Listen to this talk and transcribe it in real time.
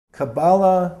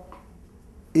Kabbalah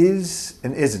is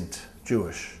and isn't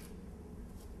Jewish.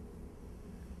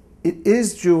 It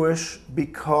is Jewish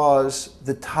because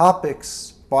the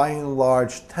topics, by and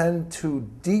large, tend to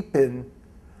deepen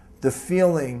the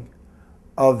feeling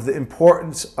of the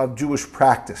importance of Jewish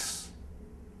practice.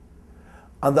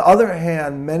 On the other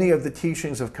hand, many of the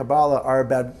teachings of Kabbalah are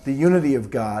about the unity of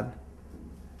God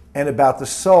and about the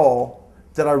soul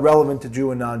that are relevant to Jew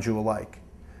and non-Jew alike.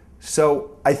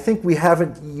 So I think we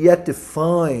haven't yet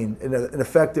defined in an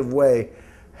effective way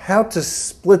how to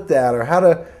split that, or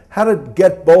how to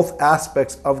get both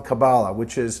aspects of Kabbalah,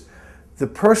 which is the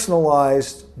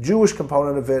personalized Jewish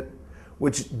component of it,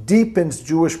 which deepens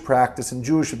Jewish practice and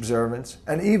Jewish observance,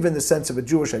 and even the sense of a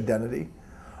Jewish identity,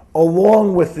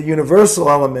 along with the universal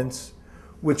elements,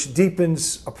 which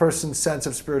deepens a person's sense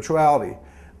of spirituality.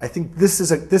 I think this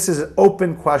is an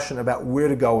open question about where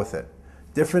to go with it.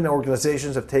 Different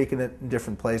organizations have taken it in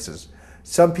different places.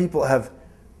 Some people have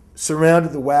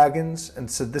surrounded the wagons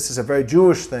and said this is a very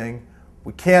Jewish thing.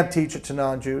 We can't teach it to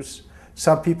non-Jews.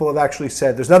 Some people have actually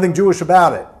said there's nothing Jewish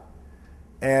about it,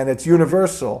 and it's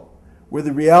universal, where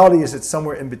the reality is it's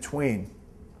somewhere in between.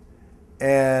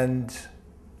 And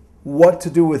what to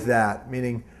do with that,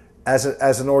 meaning as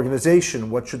an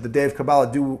organization, what should the Day of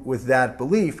Kabbalah do with that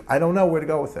belief? I don't know where to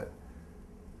go with it.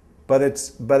 But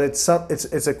it's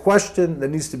a question that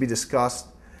needs to be discussed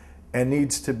and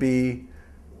needs to be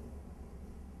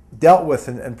dealt with,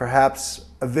 and perhaps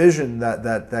a vision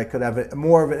that could have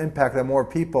more of an impact on more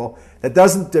people, that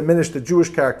doesn't diminish the Jewish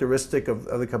characteristic of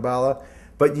the Kabbalah,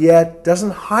 but yet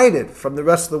doesn't hide it from the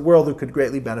rest of the world who could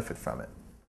greatly benefit from it.